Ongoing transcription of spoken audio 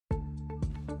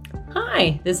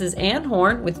Hi, this is Ann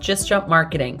Horn with Just Jump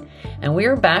Marketing, and we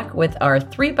are back with our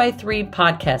 3x3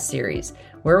 podcast series,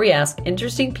 where we ask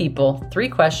interesting people 3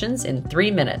 questions in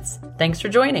 3 minutes. Thanks for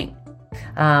joining.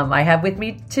 I have with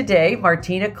me today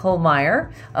Martina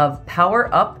Kuhlmeyer of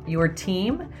Power Up Your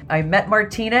Team. I met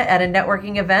Martina at a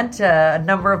networking event a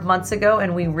number of months ago,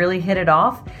 and we really hit it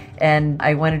off. And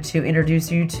I wanted to introduce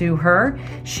you to her.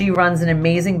 She runs an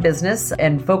amazing business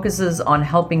and focuses on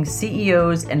helping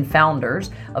CEOs and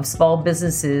founders of small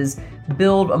businesses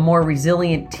build a more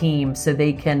resilient team so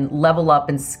they can level up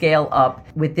and scale up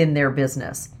within their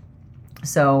business.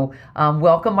 So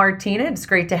welcome, Martina. It's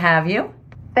great to have you.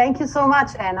 Thank you so much,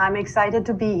 and I'm excited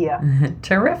to be here.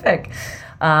 Terrific.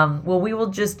 Well, we will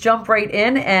just jump right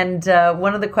in. And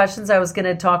one of the questions I was going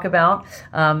to talk about,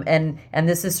 and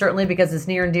this is certainly because it's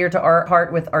near and dear to our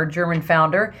heart with our German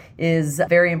founder, is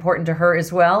very important to her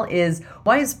as well, is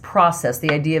why is process,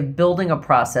 the idea of building a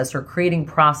process or creating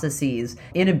processes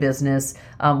in a business,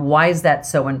 why is that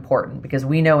so important? Because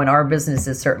we know in our business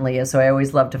it certainly is. So I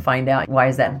always love to find out why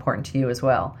is that important to you as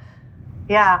well.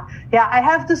 Yeah. I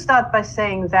have to start by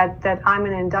saying that I'm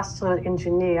an industrial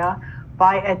engineer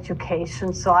by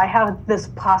education. So I have this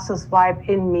process vibe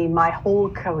in me my whole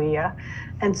career.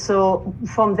 And so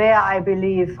from there, I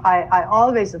believe I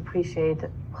always appreciate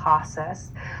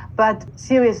process. But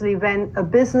seriously, when a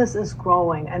business is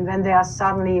growing and when there are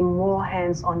suddenly more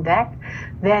hands on deck,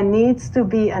 there needs to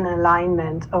be an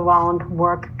alignment around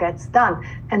work gets done.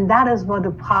 And that is what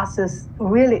the process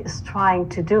really is trying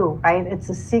to do, right? It's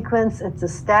a sequence, it's the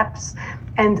steps.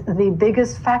 And the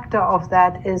biggest factor of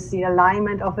that is the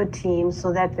alignment of a team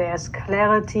so that there's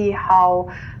clarity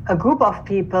how a group of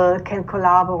people can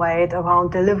collaborate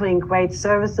around delivering great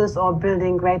services or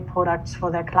building great products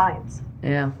for their clients.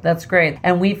 Yeah, that's great.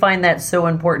 And we find that so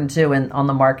important too on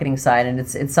the marketing side. And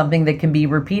it's something that can be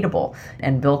repeatable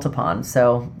and built upon.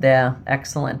 So yeah,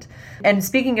 excellent. And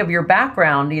speaking of your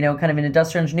background, kind of in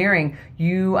industrial engineering,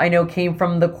 you, I know, came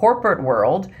from the corporate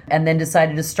world and then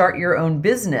decided to start your own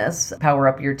business, Power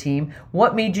Up Your Team.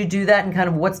 What made you do that, and kind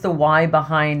of what's the why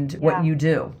behind what you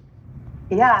do?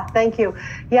 Yeah, thank you.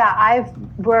 Yeah, I've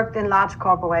worked in large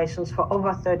corporations for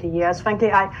over 30 years. Frankly,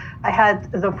 I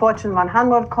had the Fortune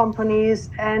 100 companies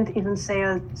and even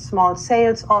small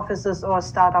sales offices or a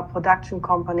startup production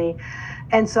company.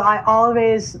 And so I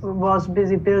always was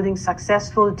busy building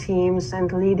successful teams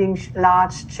and leading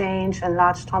large change and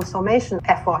large transformation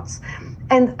efforts.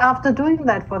 And after doing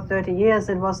that for 30 years,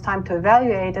 it was time to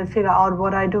evaluate and figure out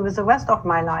what I do with the rest of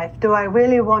my life. Do I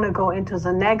really want to go into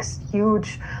the next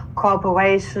huge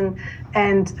corporation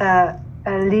and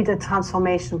lead a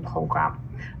transformation program?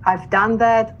 I've done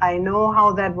that. I know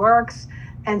how that works.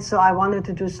 And so I wanted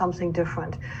to do something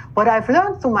different. What I've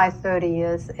learned through my 30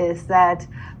 years is that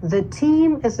the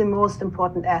team is the most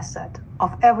important asset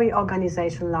of every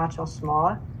organization, large or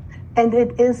small. And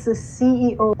it is the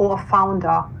CEO or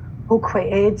founder who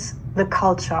creates the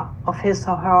culture of his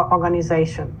or her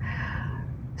organization.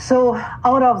 So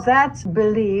out of that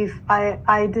belief,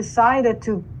 I decided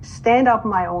to stand up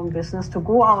my own business, to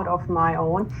go out of my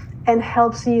own and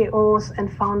help CEOs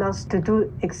and founders to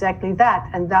do exactly that.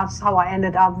 And that's how I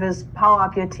ended up with Power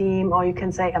Up Your Team, or you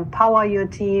can say empower your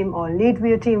team or lead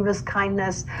your team with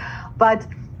kindness. But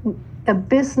a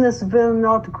business will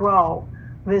not grow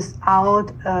without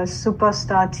a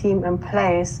superstar team in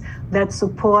place that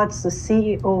supports the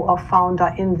CEO or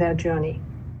founder in their journey.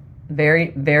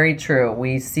 Very, very true.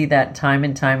 We see that time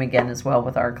and time again as well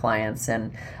with our clients,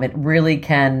 and it really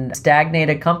can stagnate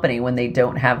a company when they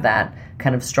don't have that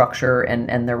kind of structure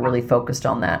and they're really focused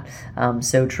on that.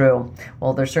 So true.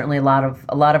 Well, there's certainly a lot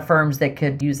of firms that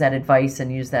could use that advice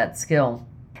and use that skill.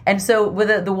 And so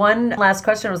with the one last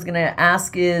question I was going to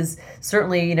ask is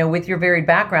certainly, with your varied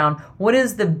background, what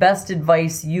is the best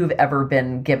advice you've ever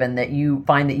been given that you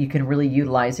find that you can really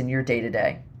utilize in your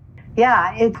day-to-day?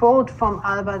 Yeah, a quote from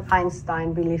Albert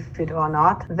Einstein, believe it or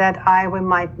not, that I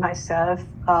remind myself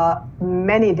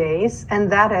many days,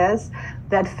 and that is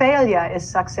that failure is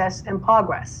success in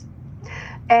progress.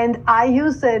 And I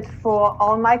use it for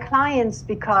all my clients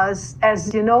because,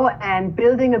 as you know, and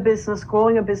building a business,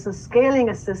 growing a business, scaling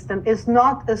a system is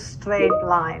not a straight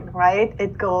line, right?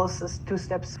 It goes 2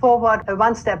 steps forward,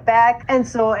 1 step back. And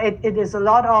so it is a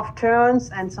lot of turns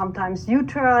and sometimes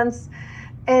U-turns.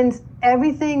 And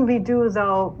everything we do,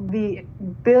 though, we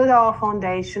build our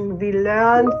foundation, we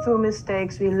learn through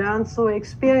mistakes, we learn through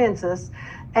experiences.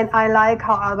 And I like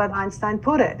how Albert Einstein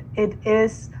put it. It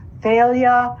is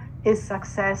failure is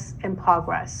success in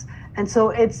progress. And so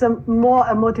it's more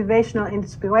a motivational,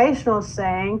 inspirational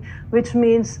saying, which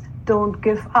means don't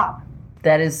give up.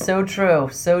 That is so true.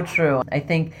 So true. I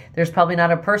think there's probably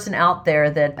not a person out there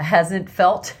that hasn't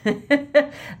felt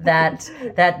that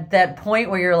point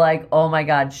where you're like, oh my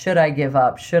God, should I give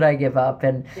up? Should I give up?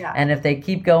 And if they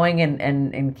keep going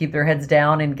and keep their heads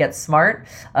down and get smart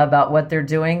about what they're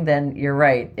doing, then you're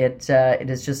right. It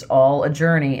is just all a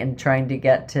journey in trying to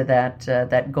get to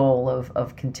that goal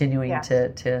of continuing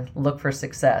to look for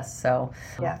success. So,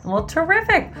 well,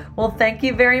 terrific. Well, thank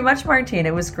you very much, Martina.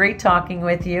 It was great talking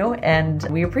with you, and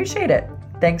we appreciate it.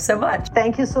 Thanks so much.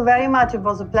 Thank you so very much. It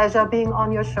was a pleasure being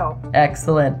on your show.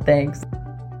 Excellent. Thanks.